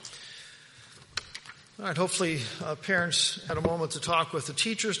All right, hopefully parents had a moment to talk with the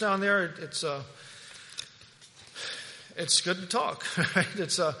teachers down there. It's good to talk, right?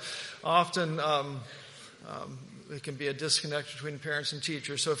 It's often it can be a disconnect between parents and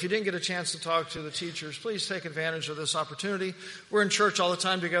teachers. So if you didn't get a chance to talk to the teachers, please take advantage of this opportunity. We're in church all the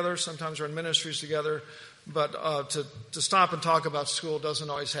time together. Sometimes we're in ministries together. But to stop and talk about school doesn't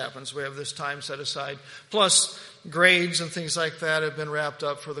always happen. So we have this time set aside. Plus, grades and things like that have been wrapped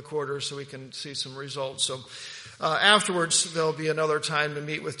up for the quarter so we can see some results. So afterwards, there'll be another time to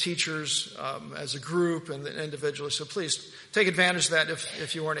meet with teachers as a group and individually. So please take advantage of that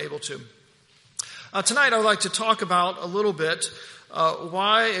if you weren't able to. Tonight, I'd like to talk about a little bit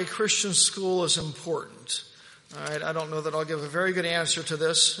why a Christian school is important. All right, I don't know that I'll give a very good answer to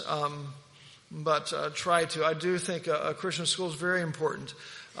this. But try to. I do think a Christian school is very important,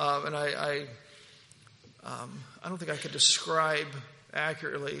 and I don't think I could describe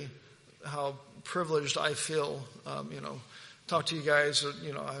accurately how privileged I feel. Talk to you guys.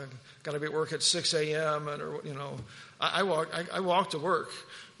 I got to be at work at 6 a.m. I walk to work.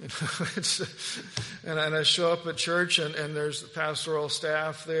 And I show up at church, and there's the pastoral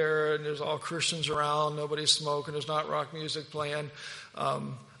staff there, and there's all Christians around. Nobody's smoking. There's not rock music playing.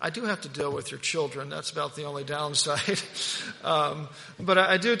 I do have to deal with your children. That's about the only downside. But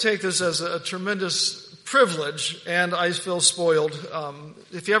I do take this as a tremendous privilege, and I feel spoiled.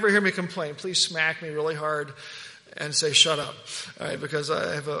 If you ever hear me complain, please smack me really hard and say, shut up. All right, because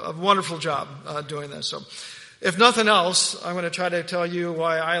I have a wonderful job doing this. So if nothing else, I'm going to try to tell you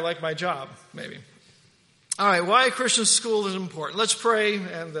why I like my job, maybe. All right, why a Christian school is important. Let's pray,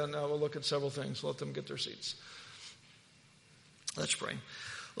 and then we'll look at several things. Let them get their seats. Let's pray.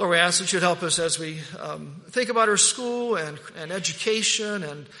 Lord, we ask that you'd help us as we think about our school and education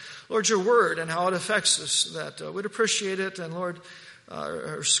and, Lord, your word and how it affects us, that we'd appreciate it. And, Lord,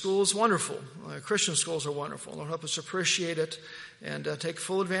 our school is wonderful. Our Christian schools are wonderful. Lord, help us appreciate it and take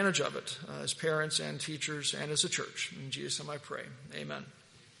full advantage of it as parents and teachers and as a church. In Jesus' name I pray. Amen.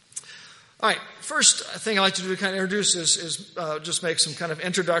 All right, first thing I'd like to do to kind of introduce is just make some kind of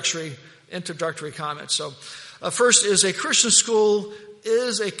introductory comments. So first is a Christian school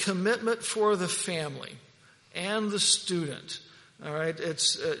is a commitment for the family and the student. All right,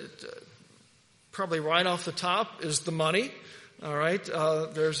 it's probably right off the top is the money. All right,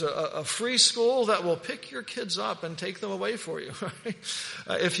 there's a free school that will pick your kids up and take them away for you, right?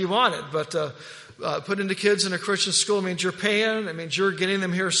 If you want it. But putting the kids in a Christian school means you're paying. It means you're getting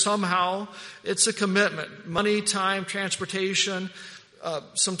them here somehow. It's a commitment. Money, time, transportation.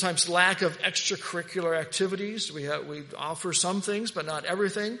 Sometimes lack of extracurricular activities. We offer some things, but not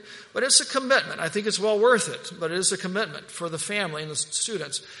everything. But it's a commitment. I think it's well worth it, but it is a commitment for the family and the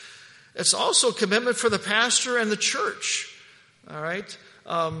students. It's also a commitment for the pastor and the church. All right,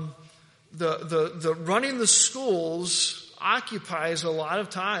 the running the schools occupies a lot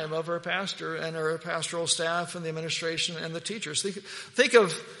of time of our pastor and our pastoral staff and the administration and the teachers. Think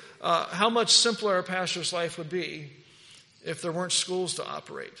of how much simpler our pastor's life would be if there weren't schools to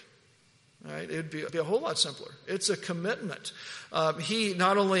operate. Right? It'd be a whole lot simpler. It's a commitment. He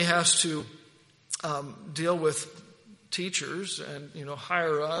not only has to deal with teachers and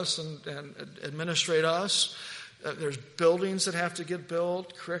hire us and administrate us. There's buildings that have to get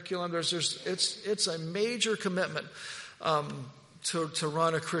built, curriculum. It's a major commitment to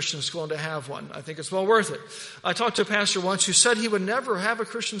run a Christian school and to have one. I think it's well worth it. I talked to a pastor once who said he would never have a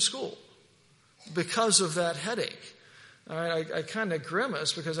Christian school because of that headache. All right, I kind of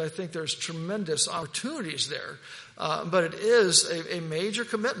grimace because I think there's tremendous opportunities there. But it is a major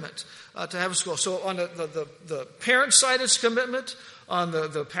commitment to have a school. So on the parent side, it's commitment. On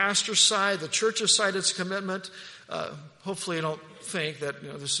the pastor's side, the church's side, it's commitment. Hopefully you don't think that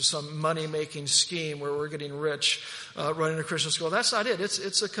this is some money-making scheme where we're getting rich running a Christian school. That's not it.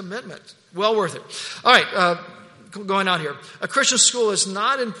 It's a commitment. Well worth it. All right, going on here. A Christian school is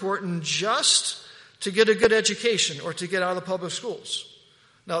not important just to get a good education or to get out of the public schools.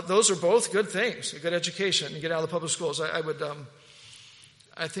 Now, those are both good things, a good education and get out of the public schools.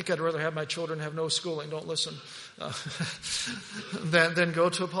 I think I'd rather have my children have no schooling, don't listen, than go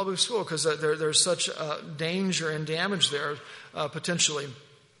to a public school because there's such danger and damage there potentially.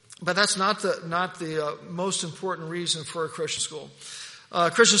 But that's not the most important reason for a Christian school.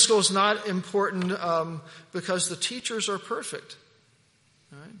 Christian school is not important because the teachers are perfect.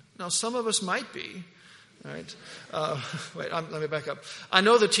 All right? Now, some of us might be. All right. Let me back up. I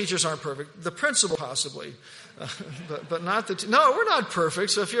know the teachers aren't perfect. The principal possibly, but not the. No, we're not perfect.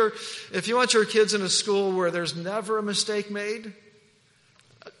 So if you want your kids in a school where there's never a mistake made,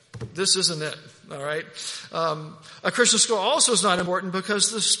 this isn't it. All right. A Christian school also is not important because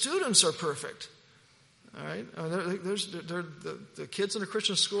the students are perfect. All right? I mean, the kids in a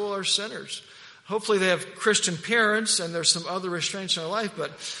Christian school are sinners. Hopefully they have Christian parents and there's some other restraints in their life,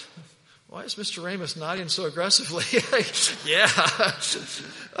 but why is Mr. Ramos nodding so aggressively? Yeah.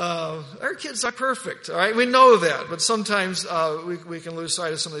 Our kids are perfect, all right? We know that, but sometimes we can lose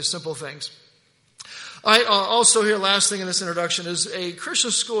sight of some of these simple things. All right, also here, last thing in this introduction is a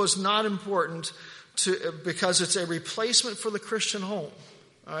Christian school is not important because it's a replacement for the Christian home.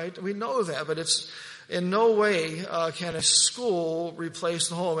 All right, we know that, but it's in no way can a school replace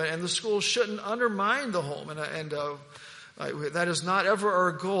the home, and the school shouldn't undermine the home, and that is not ever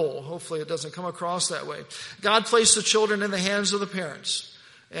our goal. Hopefully it doesn't come across that way. God placed the children in the hands of the parents.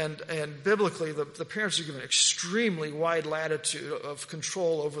 And biblically, the parents are given extremely wide latitude of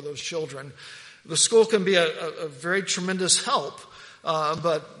control over those children. The school can be a very tremendous help,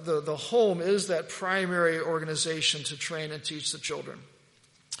 but the home is that primary organization to train and teach the children.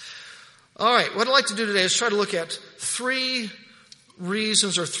 All right, what I'd like to do today is try to look at 3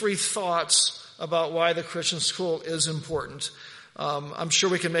 reasons or 3 thoughts about why the Christian school is important. I'm sure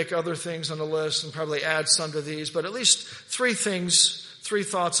we can make other things on the list and probably add some to these, but at least 3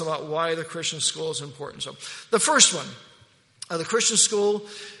 thoughts about why the Christian school is important. So the first one, the Christian school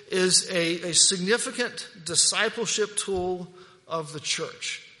is a significant discipleship tool of the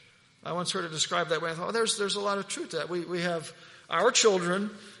church. I once heard it described that way. I thought, there's a lot of truth to that. We have our children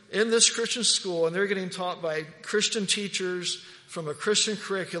in this Christian school, and they're getting taught by Christian teachers from a Christian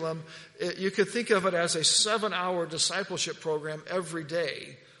curriculum. You could think of it as a 7-hour discipleship program every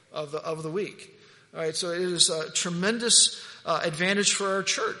day of the week. All right, so it is a tremendous advantage for our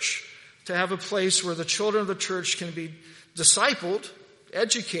church to have a place where the children of the church can be discipled,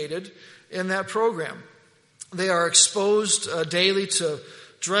 educated in that program. They are exposed daily to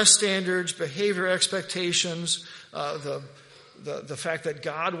dress standards, behavior expectations, the fact that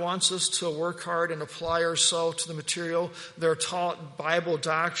God wants us to work hard and apply ourselves to the material. They're taught Bible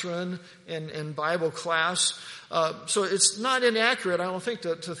doctrine in Bible class. So it's not inaccurate, I don't think,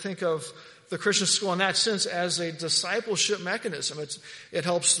 to think of the Christian school in that sense as a discipleship mechanism. It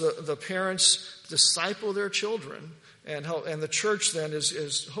helps the parents disciple their children, and the church then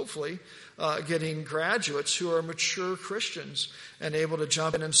is hopefully getting graduates who are mature Christians and able to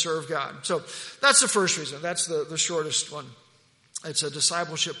jump in and serve God. So that's the first reason. That's the shortest one. It's a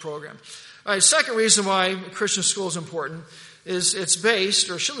discipleship program. All right, second reason why Christian school is important is it's based,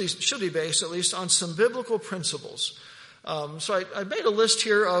 or should be based at least, on some biblical principles. So I made a list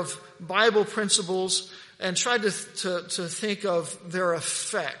here of Bible principles and tried to think of their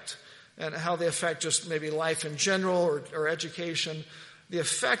effect and how they affect just maybe life in general or education, the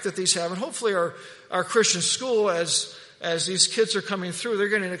effect that these have. And hopefully our Christian school, as these kids are coming through, they're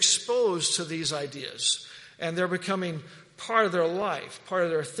getting exposed to these ideas. And they're becoming part of their life, part of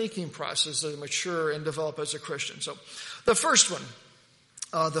their thinking process as they mature and develop as a Christian. So the first one,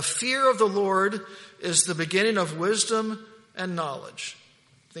 the fear of the Lord is the beginning of wisdom and knowledge.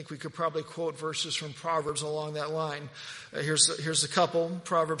 I think we could probably quote verses from Proverbs along that line. Here's a couple.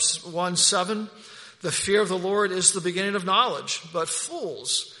 Proverbs 1:7. The fear of the Lord is the beginning of knowledge, but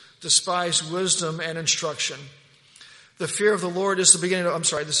fools despise wisdom and instruction. The fear of the Lord is the beginning of,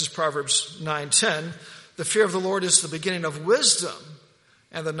 this is Proverbs 9:10. The fear of the Lord is the beginning of wisdom,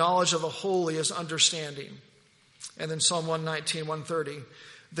 and the knowledge of the holy is understanding. And then Psalm 119, 130.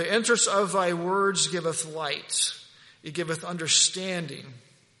 The interest of thy words giveth light. It giveth understanding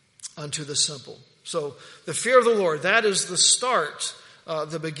unto the simple. So the fear of the Lord, that is the start,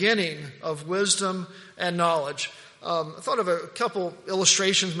 the beginning of wisdom and knowledge. I thought of a couple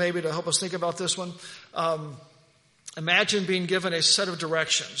illustrations maybe to help us think about this one. Imagine being given a set of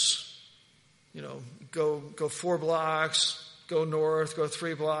directions. Go 4 blocks, go north, go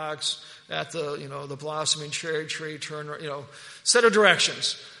 3 blocks, at the blossoming cherry tree, turn, set of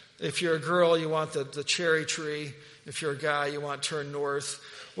directions. If you're a girl, you want the cherry tree. If you're a guy, you want turn north.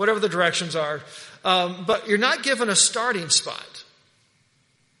 Whatever the directions are. But you're not given a starting spot.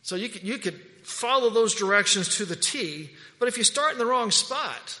 So you could follow those directions to the T, but if you start in the wrong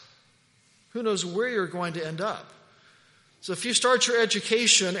spot, who knows where you're going to end up. So if you start your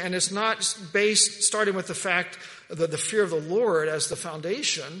education and it's not starting with the fact that the fear of the Lord as the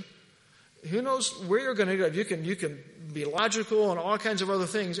foundation, who knows where you're going to go. You can be logical and all kinds of other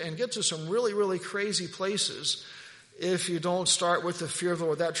things and get to some really, really crazy places if you don't start with the fear of the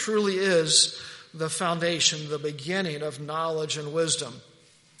Lord. That truly is the foundation, the beginning of knowledge and wisdom.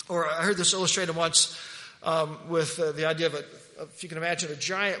 Or I heard this illustrated once with the idea of if you can imagine a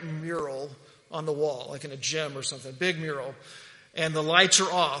giant mural on the wall, like in a gym or something, big mural, and the lights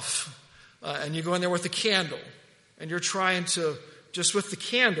are off, and you go in there with a candle, and you're trying to just with the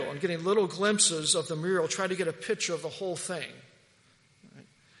candle and getting little glimpses of the mural, try to get a picture of the whole thing.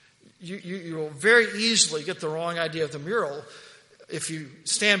 You will very easily get the wrong idea of the mural if you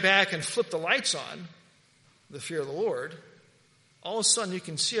stand back and flip the lights on, the fear of the Lord. All of a sudden you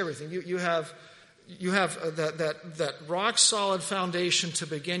can see everything. You have that rock solid foundation to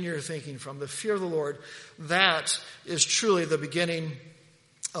begin your thinking from. The fear of the Lord, that is truly the beginning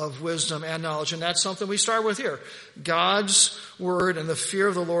of wisdom and knowledge. And that's something we start with here. God's word and the fear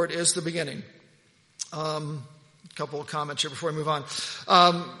of the Lord is the beginning. A couple of comments here before we move on.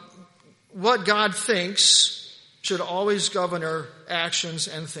 What God thinks should always govern our actions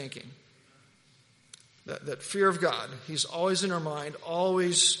and thinking. That fear of God, He's always in our mind,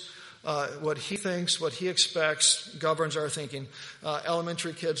 always what He thinks, what He expects governs our thinking.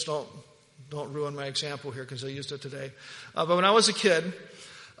 Elementary kids, don't ruin my example here because I used it today. But when I was a kid,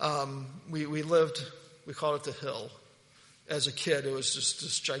 we called it the hill. As a kid, it was just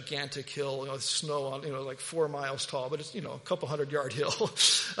this gigantic hill, with snow on, like 4 miles tall, but it's, a couple 100-yard hill.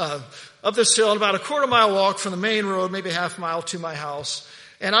 Up this hill, and about a quarter-mile walk from the main road, maybe a half mile to my house.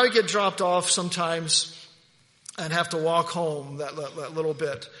 And I would get dropped off sometimes and have to walk home that little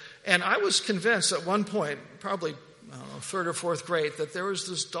bit. And I was convinced at one point, probably, third or fourth grade, that there was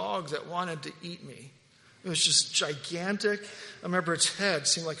this dog that wanted to eat me. It was just gigantic. I remember its head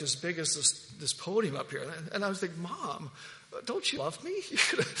seemed like as big as this podium up here. And I was like, Mom, don't you love me? You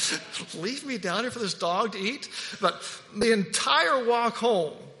could leave me down here for this dog to eat? But the entire walk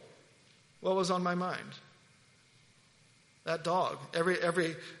home, what was on my mind? That dog.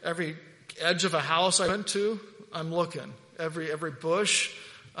 Every edge of a house I went to, I'm looking. Every bush,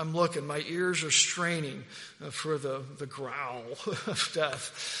 I'm looking. My ears are straining for the growl of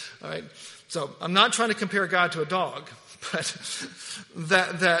death. All right. So I'm not trying to compare God to a dog, but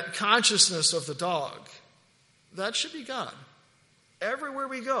that consciousness of the dog, that should be God. Everywhere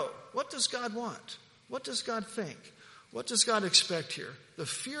we go, what does God want? What does God think? What does God expect here? The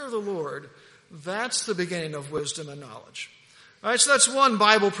fear of the Lord, that's the beginning of wisdom and knowledge. All right, so that's one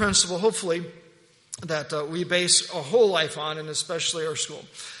Bible principle, hopefully, that we base our whole life on, and especially our school.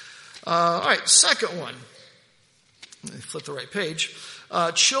 All right, second one. Let me flip the right page.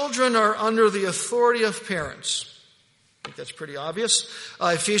 Children are under the authority of parents. I think that's pretty obvious.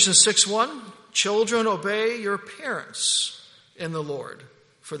 Ephesians 6:1, children, obey your parents in the Lord,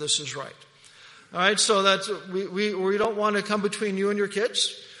 for this is right. All right, so that's we don't want to come between you and your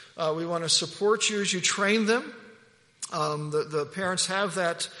kids. We want to support you as you train them. The parents have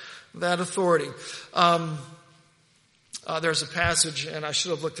that authority. There's a passage, and I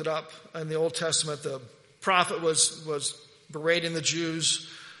should have looked it up, in the Old Testament. The prophet was berating the Jews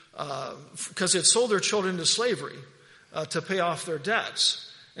because they had sold their children into slavery to pay off their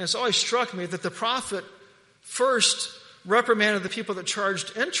debts. And it's always struck me that the prophet first reprimanded the people that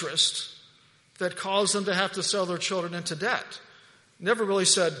charged interest that caused them to have to sell their children into debt. Never really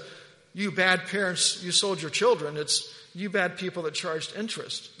said, you bad parents, you sold your children. It's you bad people that charged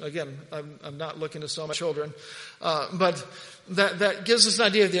interest. Again, I'm not looking to sell my children. But that gives us an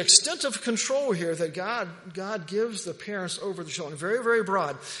idea of the extent of control here that God gives the parents over the children. Very, very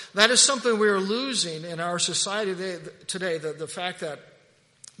broad. That is something we are losing in our society today, the fact that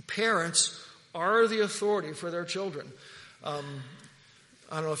parents are the authority for their children. I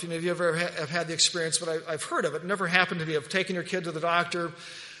don't know if any of you ever have had the experience, but I've heard of it. It never happened to me, of taking your kid to the doctor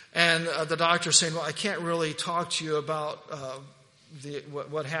and the doctor saying, well, I can't really talk to you about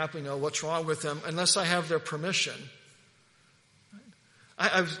what happened, what's wrong with them, unless I have their permission.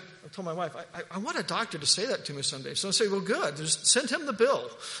 I told my wife, I want a doctor to say that to me someday. So I say, well, good. Just send him the bill.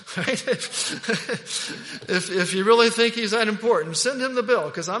 Right? If you really think he's that important, send him the bill,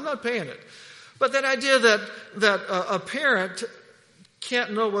 because I'm not paying it. But that idea that a parent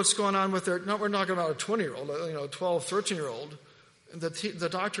can't know what's going on with we're not talking about a 20-year-old, 12, 13-year-old. The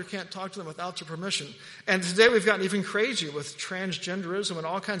doctor can't talk to them without their permission. And today we've gotten even crazier with transgenderism and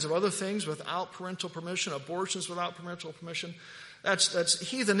all kinds of other things without parental permission, abortions without parental permission. That's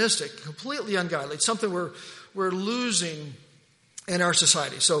heathenistic, completely ungodly. It's something we're losing in our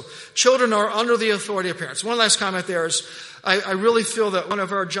society. So children are under the authority of parents. One last comment there is, I really feel that one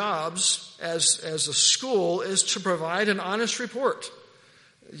of our jobs as a school is to provide an honest report.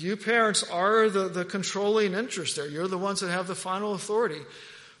 You parents are the controlling interest there. You're the ones that have the final authority.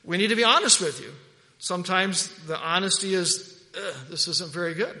 We need to be honest with you. Sometimes the honesty is, this isn't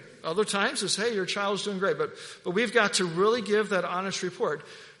very good. Other times it's, hey, your child's doing great. But we've got to really give that honest report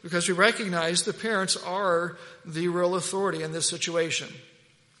because we recognize the parents are the real authority in this situation.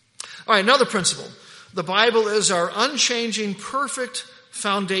 All right, another principle. The Bible is our unchanging, perfect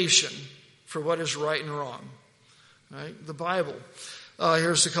foundation for what is right and wrong. Right? The Bible.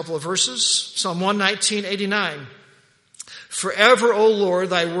 Here's a couple of verses. Psalm 119:89. Forever, O Lord,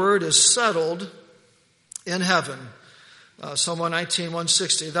 thy word is settled in heaven. Psalm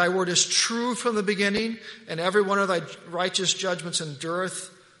 119:160. Thy word is true from the beginning, and every one of thy righteous judgments endureth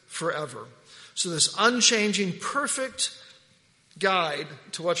forever. So this unchanging, perfect guide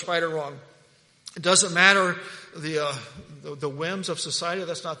to what's right or wrong. It doesn't matter the whims of society.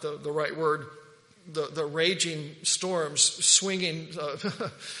 That's not the right word. The raging storms swinging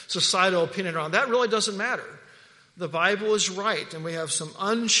societal opinion around. That really doesn't matter. The Bible is right, and we have some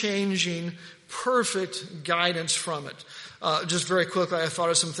unchanging, perfect guidance from it. Just very quickly, I thought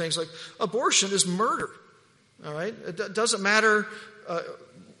of some things like abortion is murder. All right? It doesn't matter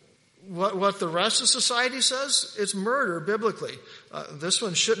what the rest of society says. It's murder biblically. This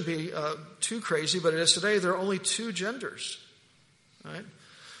one shouldn't be too crazy, but it is today. There are only two genders. All right?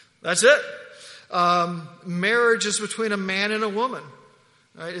 That's it. Marriage is between a man and a woman.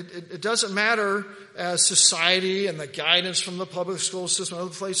 Right? It doesn't matter as society and the guidance from the public school system and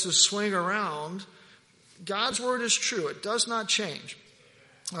other places swing around. God's word is true. It does not change.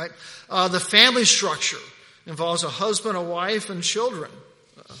 Right? The family structure involves a husband, a wife, and children.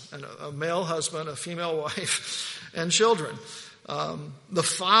 And a male husband, a female wife, and children. The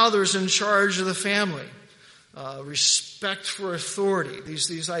father's in charge of the family. Respect for authority.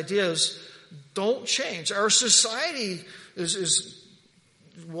 These ideas don't change. Our society is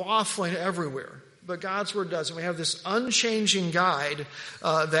waffling everywhere, but God's word doesn't. We have this unchanging guide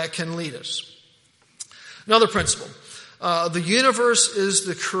that can lead us. Another principle. The universe is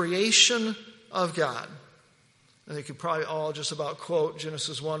the creation of God. And you could probably all just about quote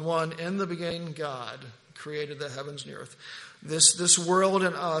Genesis 1:1. In the beginning, God created the heavens and the earth. This world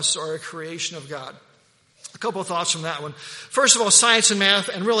and us are a creation of God. A couple of thoughts from that one. First of all, science and math,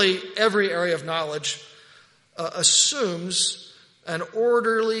 and really every area of knowledge, assumes an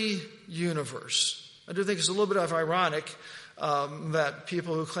orderly universe. I do think it's a little bit of ironic that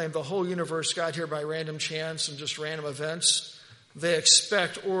people who claim the whole universe got here by random chance and just random events, they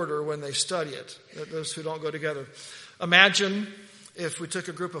expect order when they study it. Those who don't go together. Imagine if we took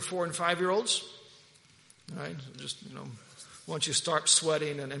a group of 4 and 5-year-olds, right? Just, once you start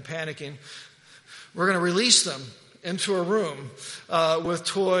sweating and panicking, we're going to release them into a room with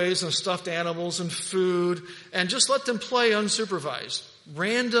toys and stuffed animals and food, and just let them play unsupervised.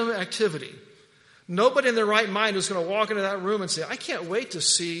 Random activity. Nobody in their right mind is going to walk into that room and say, I can't wait to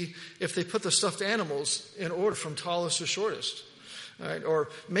see if they put the stuffed animals in order from tallest to shortest. Right? Or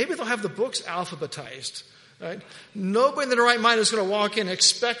maybe they'll have the books alphabetized. Right? Nobody in their right mind is going to walk in and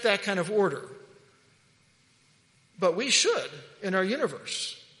expect that kind of order. But we should in our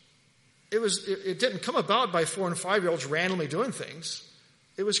universe. It didn't come about by 4 and 5-year-olds randomly doing things.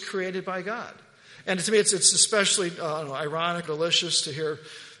 It was created by God. And to me, it's especially ironic, delicious to hear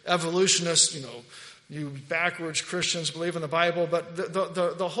evolutionists, you backwards Christians believe in the Bible, but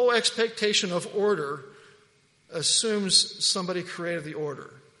the whole expectation of order assumes somebody created the order.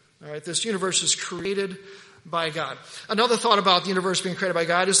 All right, this universe is created by God. Another thought about the universe being created by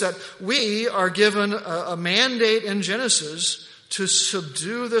God is that we are given a mandate in Genesis to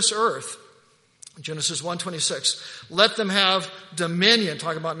subdue this earth. Genesis 1:26. Let them have dominion,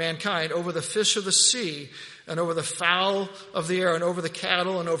 talking about mankind, over the fish of the sea and over the fowl of the air and over the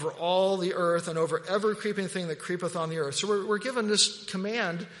cattle and over all the earth and over every creeping thing that creepeth on the earth. So we're given this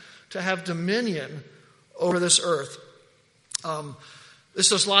command to have dominion over this earth. This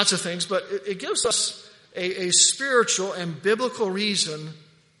does lots of things, but it gives us a spiritual and biblical reason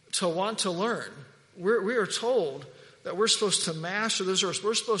to want to learn. We are told that we're supposed to master this earth.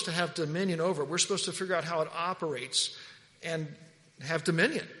 We're supposed to have dominion over it. We're supposed to figure out how it operates and have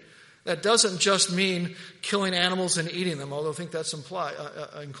dominion. That doesn't just mean killing animals and eating them, although I think that's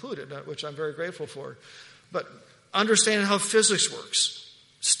included, which I'm very grateful for. But understanding how physics works,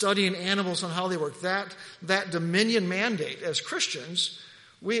 studying animals and how they work, that dominion mandate as Christians,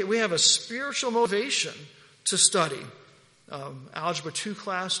 we have a spiritual motivation to study. Algebra 2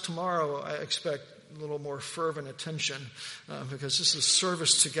 class tomorrow, I expect a little more fervent attention because this is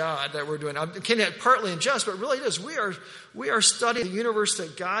service to God that we're doing. I'm partly in jest, but really it is. We are studying the universe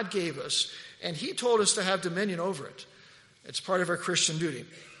that God gave us, and He told us to have dominion over it. It's part of our Christian duty.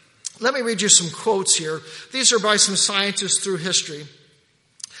 Let me read you some quotes here. These are by some scientists through history.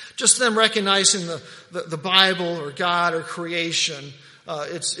 Just them recognizing the Bible or God or creation.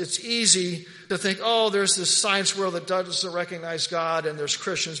 It's easy to think, there's this science world that doesn't recognize God, and there's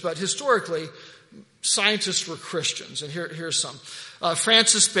Christians. But historically, scientists were Christians, and here's some.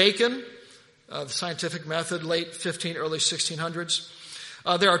 Francis Bacon, the scientific method, late 15, early 1600s.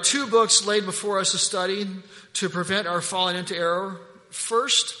 There are two books laid before us to study to prevent our falling into error.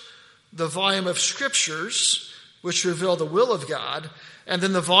 First, the volume of Scriptures, which reveal the will of God, and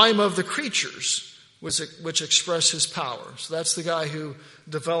then the volume of the creatures, which express his power. So that's the guy who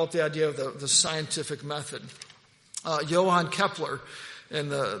developed the idea of the scientific method. Johann Kepler, in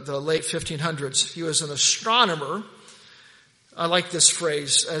the late 1500s, he was an astronomer. I like this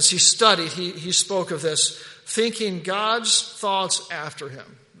phrase. As he studied, he spoke of this, thinking God's thoughts after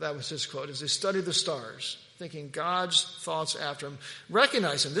him. That was his quote, as he studied the stars, thinking God's thoughts after him,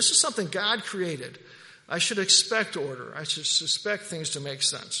 recognizing this is something God created. I should expect order. I should suspect things to make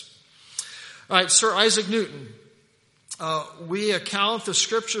sense. All right, Sir Isaac Newton. We account the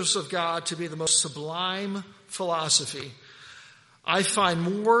Scriptures of God to be the most sublime philosophy. I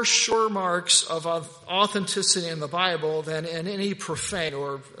find more sure marks of authenticity in the Bible than in any profane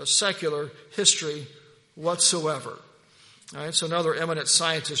or secular history whatsoever. All right, so another eminent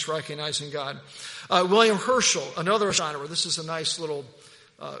scientist recognizing God. William Herschel, another astronomer. This is a nice little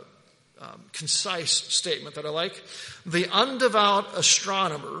concise statement that I like. The undevout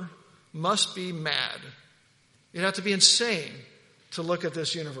astronomer must be mad. You'd have to be insane to look at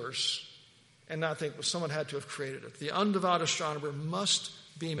this universe and not think, well, someone had to have created it. The undevout astronomer must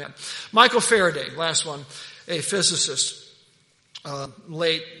be mad. Michael Faraday, last one, a physicist,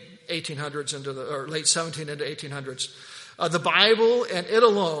 late 1800s late 17 into 1800s. The Bible and it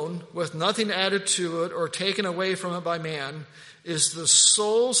alone, with nothing added to it or taken away from it by man, is the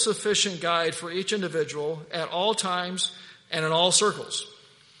sole sufficient guide for each individual at all times and in all circles.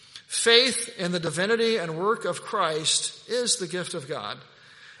 Faith in the divinity and work of Christ is the gift of God,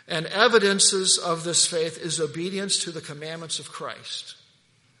 and evidences of this faith is obedience to the commandments of Christ.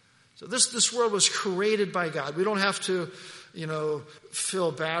 So this world was created by God. We don't have to,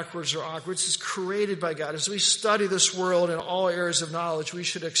 feel backwards or awkward. It's created by God. As we study this world in all areas of knowledge, we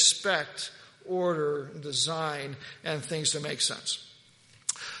should expect order, design, and things to make sense.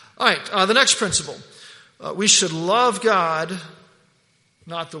 All right, the next principle. We should love God,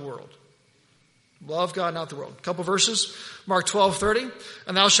 not the world. Love God, not the world. A couple verses. Mark 12:30.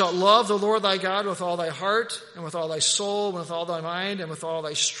 And thou shalt love the Lord thy God with all thy heart, and with all thy soul, and with all thy mind, and with all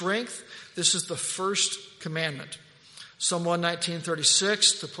thy strength. This is the first commandment. Psalm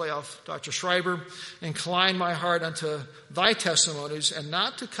 119:36, to play off Dr. Schreiber. Incline my heart unto thy testimonies, and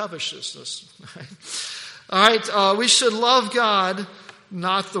not to covetousness. All right, we should love God,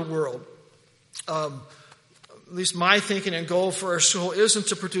 not the world. At least my thinking and goal for our school isn't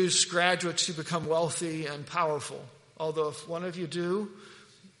to produce graduates who become wealthy and powerful. Although if one of you do,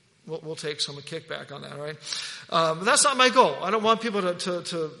 we'll take some kickback on that, all right? But that's not my goal. I don't want people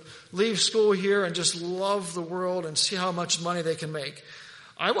to leave school here and just love the world and see how much money they can make.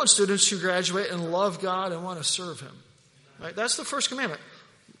 I want students who graduate and love God and want to serve Him. Right? That's the first commandment.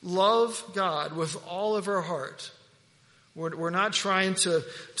 Love God with all of our heart. We're not trying to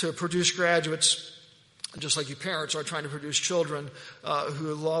produce graduates just like you parents are trying to produce children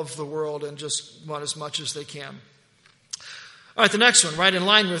who love the world and just want as much as they can. All right, the next one, right in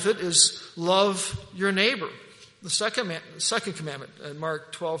line with it, is love your neighbor. The second commandment in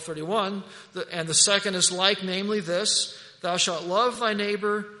Mark 12:31, and the second is like, namely this, thou shalt love thy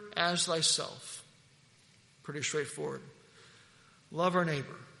neighbor as thyself. Pretty straightforward. Love our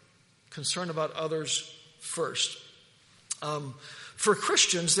neighbor. Concern about others first. For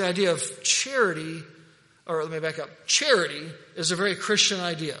Christians, the idea of charity, or let me back up, charity is a very Christian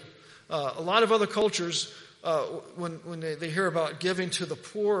idea. A lot of other cultures, when they hear about giving to the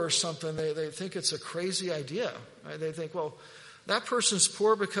poor or something, they think it's a crazy idea. Right? They think, well, that person's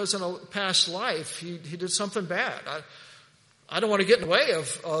poor because in a past life he did something bad. I don't want to get in the way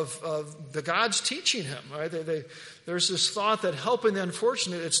of the God's teaching him. Right? There's this thought that helping the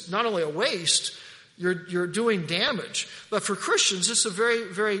unfortunate, it's not only a waste, you're doing damage. But for Christians, it's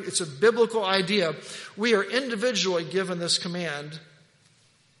it's a biblical idea. We are individually given this command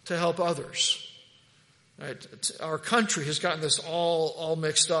to help others. Right? Our country has gotten this all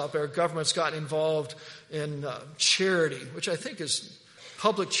mixed up. Our government's gotten involved in charity, which I think is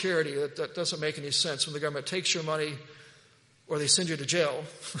public charity. That doesn't make any sense when the government takes your money or they send you to jail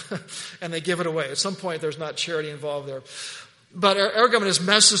and they give it away. At some point, there's not charity involved there. But our government has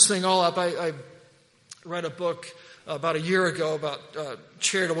messed this thing all up. I read a book about a year ago about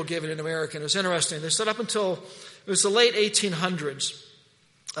charitable giving in America, and it was interesting. They said up until it was the late 1800s,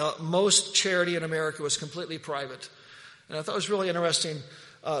 most charity in America was completely private. And I thought it was really interesting.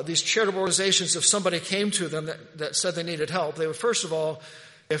 These charitable organizations, if somebody came to them that said they needed help, they would, first of all,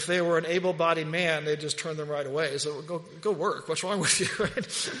 if they were an able-bodied man, they'd just turn them right away. So go work. What's wrong with you? Right?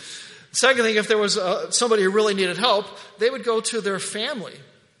 Second thing, if there was somebody who really needed help, they would go to their family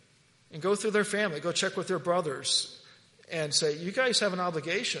and go through their family, go check with their brothers and say, you guys have an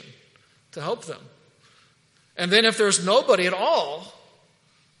obligation to help them. And then if there's nobody at all,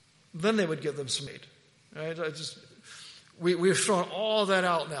 then they would give them some aid. Right? We've thrown all that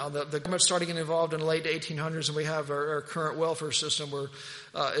out now. The government started getting involved in the late 1800s, and we have our current welfare system where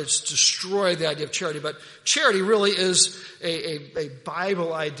it's destroyed the idea of charity. But charity really is a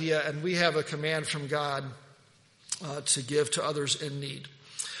Bible idea, and we have a command from God to give to others in need.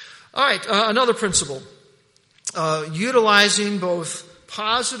 All right, another principle. Utilizing both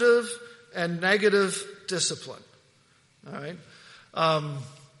positive and negative discipline. All right.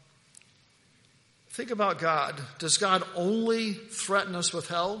 Think about God. Does God only threaten us with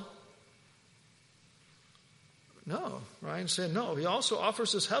hell? No. Ryan's saying no. He also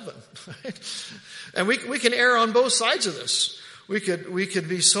offers us heaven. Right? And we can err on both sides of this. We could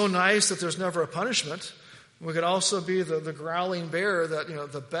be so nice that there's never a punishment. We could also be the growling bear that,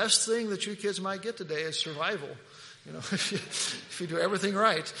 the best thing that you kids might get today is survival. If you do everything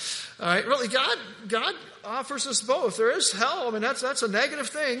right. All right. Really, God offers us both. There is hell. I mean, that's a negative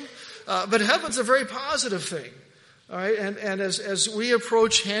thing. But heaven's a very positive thing. All right. And as we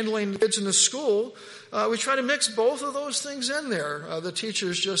approach handling kids in the school, we try to mix both of those things in there. The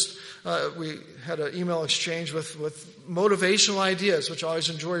teachers we had an email exchange with motivational ideas, which I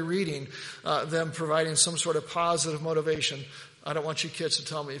always enjoy reading, them providing some sort of positive motivation. I don't want you kids to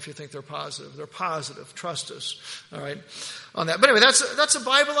tell me if you think they're positive. They're positive. Trust us. All right. On that. But anyway, that's a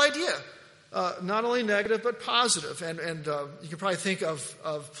Bible idea. Not only negative, but positive. And you can probably think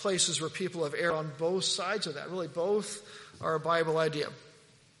of places where people have erred on both sides of that. Really, both are a Bible idea. All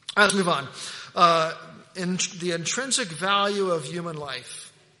right, let's move on. In the intrinsic value of human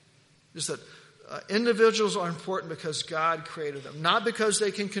life is that individuals are important because God created them. Not because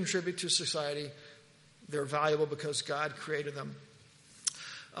they can contribute to society. They're valuable because God created them.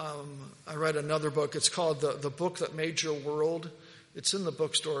 I read another book. It's called The Book That Made Your World. It's in the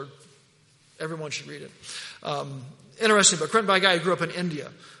bookstore. Everyone should read it. Interesting book, written by a guy who grew up in India,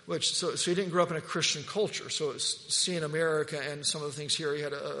 so he didn't grow up in a Christian culture. So seeing America and some of the things here, he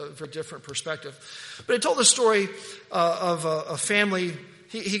had a very different perspective. But he told the story of a family.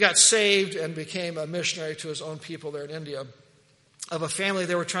 He got saved and became a missionary to his own people there in India. Of a family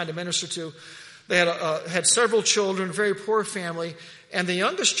they were trying to minister to. They had several children, a very poor family, and the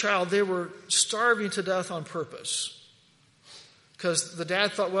youngest child, they were starving to death on purpose. Because the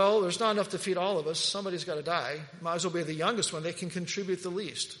dad thought, well, there's not enough to feed all of us. Somebody's got to die. Might as well be the youngest one. They can contribute the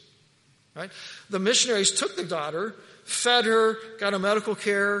least. Right? The missionaries took the daughter, fed her, got her medical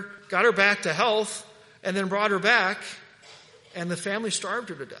care, got her back to health, and then brought her back, and the family starved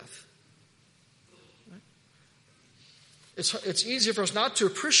her to death. It's easier for us not to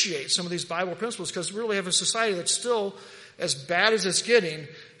appreciate some of these Bible principles because we really have a society that's still, as bad as it's getting,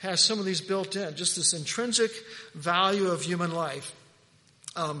 has some of these built in. Just this intrinsic value of human life.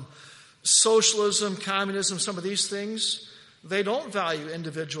 Socialism, communism, some of these things, they don't value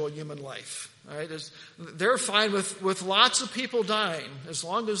individual human life. All right? They're fine with lots of people dying as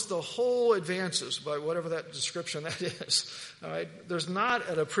long as the whole advances by whatever that description that is. All right? There's not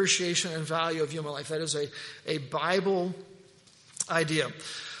an appreciation and value of human life. That is a Bible idea.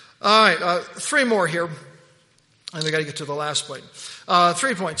 All right, 3 more here. And we got to get to the last point.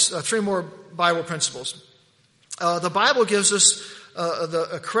 3 points, 3 more Bible principles. The Bible gives us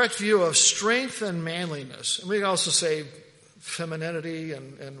a correct view of strength and manliness. And we can also say femininity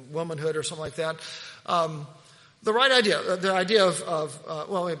and womanhood or something like that. The right idea, the idea of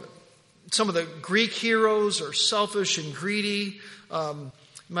some of the Greek heroes are selfish and greedy. You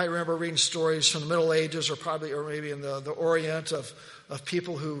might remember reading stories from the Middle Ages or maybe in the Orient of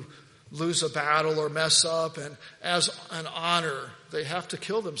people who lose a battle or mess up, and as an honor, they have to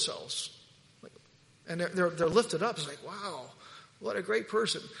kill themselves. And they're lifted up. It's like, wow, what a great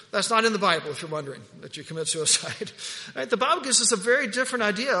person. That's not in the Bible, if you're wondering, that you commit suicide. Right? The Bible gives us a very different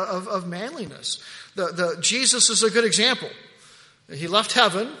idea of manliness. Jesus is a good example. He left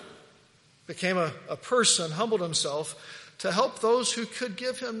heaven, became a person, humbled himself to help those who could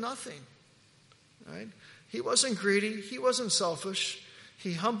give him nothing. Right? He wasn't greedy. He wasn't selfish.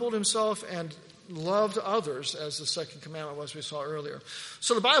 He humbled himself and loved others, as the second commandment was we saw earlier.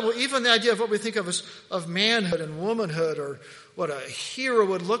 So the Bible, even the idea of what we think of as of manhood and womanhood or what a hero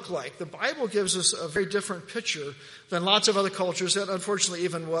would look like, the Bible gives us a very different picture than lots of other cultures, and unfortunately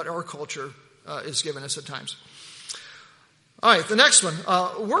even what our culture is giving us at times. All right, the next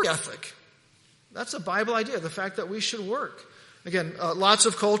one, work ethic. That's a Bible idea, the fact that we should work. Again, lots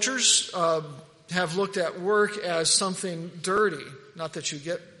of cultures have looked at work as something dirty. Not that you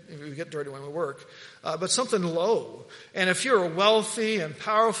get We get dirty when we work, but something low. And if you're wealthy and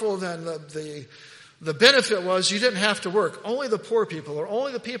powerful, then the benefit was you didn't have to work. Only the poor people, or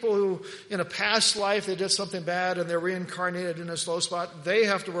only the people who in a past life they did something bad and they're reincarnated in this low spot, they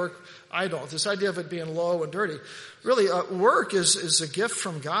have to work. I don't. This idea of it being low and dirty. Really, work is a gift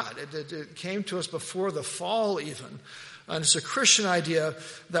from God. It came to us before the fall even. And it's a Christian idea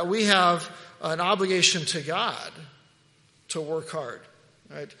that we have an obligation to God to work hard.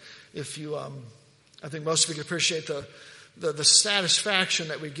 Right? If you, I think most of you can appreciate the satisfaction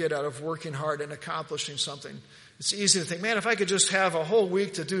that we get out of working hard and accomplishing something. It's easy to think, man, if I could just have a whole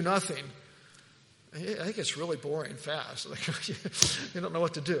week to do nothing. I think it's really boring fast. You don't know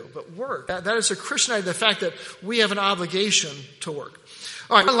what to do. But work, that is a Christian idea, the fact that we have an obligation to work.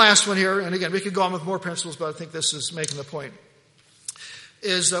 All right, one last one here, and again, we could go on with more principles, but I think this is making the point,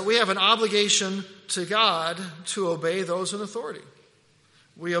 is that we have an obligation to God to obey those in authority.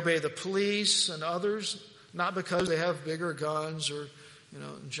 We obey the police and others, not because they have bigger guns or,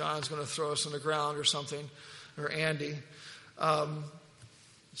 John's going to throw us on the ground or something, or Andy.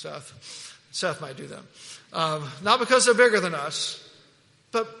 Seth might do that. Not because they're bigger than us,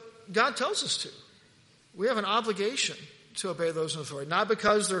 but God tells us to. We have an obligation to obey those in authority. Not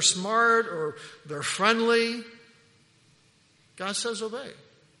because they're smart or they're friendly. God says obey.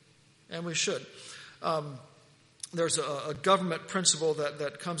 And we should. There's a government principle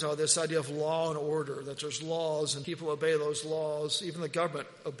that comes out of this idea of law and order, that there's laws and people obey those laws. Even the government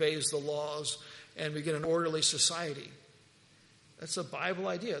obeys the laws, and we get an orderly society. That's a Bible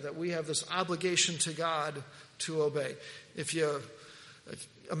idea, that we have this obligation to God to obey. If you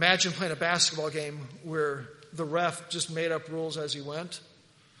imagine playing a basketball game where the ref just made up rules as he went,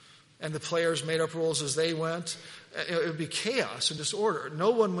 and the players made up rules as they went, it would be chaos and disorder.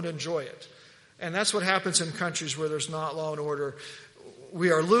 No one would enjoy it. And that's what happens in countries where there's not law and order.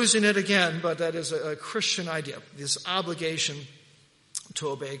 We are losing it again, but that is a Christian idea, this obligation to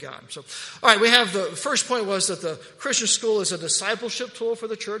obey God. So, all right, we have the first point was that the Christian school is a discipleship tool for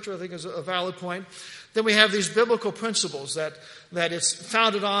the church, which I think is a valid point. Then we have these biblical principles that it's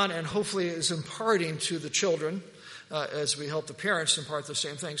founded on and hopefully is imparting to the children as we help the parents impart the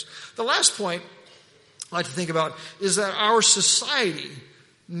same things. The last point I'd like to think about is that our society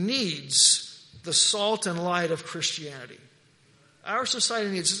needs the salt and light of Christianity. Our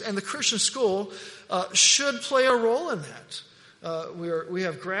society needs this, and the Christian school should play a role in that. We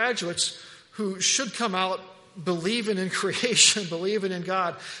have graduates who should come out believing in creation, believing in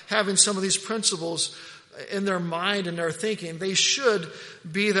God, having some of these principles in their mind and their thinking. They should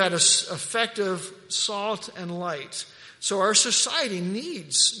be that effective salt and light. So our society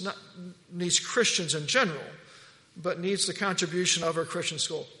needs Christians in general, but needs the contribution of our Christian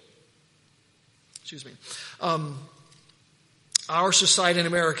school. Excuse me. Our society in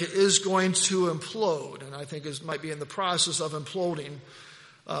America is going to implode, and I think might be in the process of imploding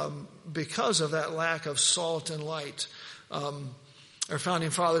because of that lack of salt and light. Our founding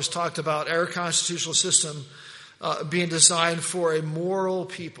fathers talked about our constitutional system being designed for a moral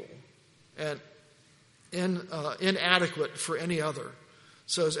people and inadequate for any other.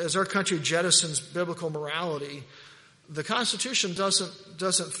 So as our country jettisons biblical morality, the Constitution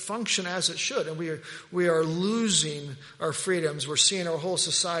doesn't function as it should, and we are losing our freedoms. We're seeing our whole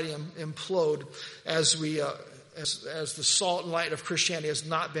society implode as the salt and light of Christianity has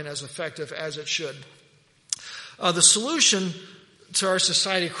not been as effective as it should. The solution to our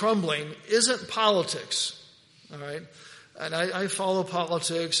society crumbling isn't politics, all right? And I follow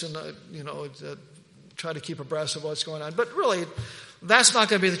politics and try to keep abreast of what's going on, but really, that's not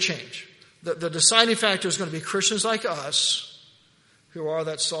going to be the change. The deciding factor is going to be Christians like us who are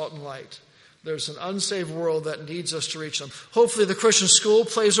that salt and light. There's an unsaved world that needs us to reach them. Hopefully the Christian school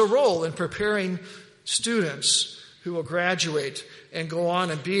plays a role in preparing students who will graduate and go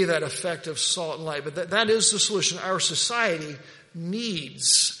on and be that effective salt and light. But that is the solution. Our society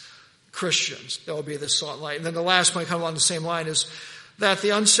needs Christians that will be this salt and light. And then the last point coming along the same line is that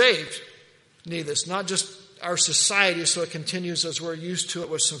the unsaved need this. Not just our society, so it continues as we're used to it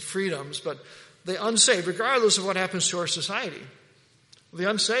with some freedoms, but the unsaved, regardless of what happens to our society, the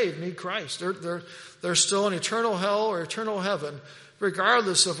unsaved need Christ. They're still in eternal hell or eternal heaven,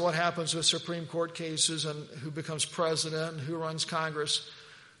 regardless of what happens with Supreme Court cases and who becomes president and who runs Congress.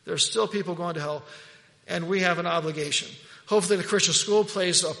 There's still people going to hell, and we have an obligation. Hopefully the Christian school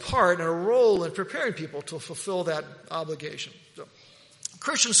plays a part and a role in preparing people to fulfill that obligation. So,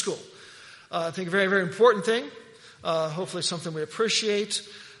 Christian school. I think a very, very important thing. Hopefully something we appreciate.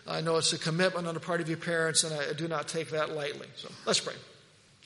 I know it's a commitment on the part of your parents, and I do not take that lightly. So let's pray.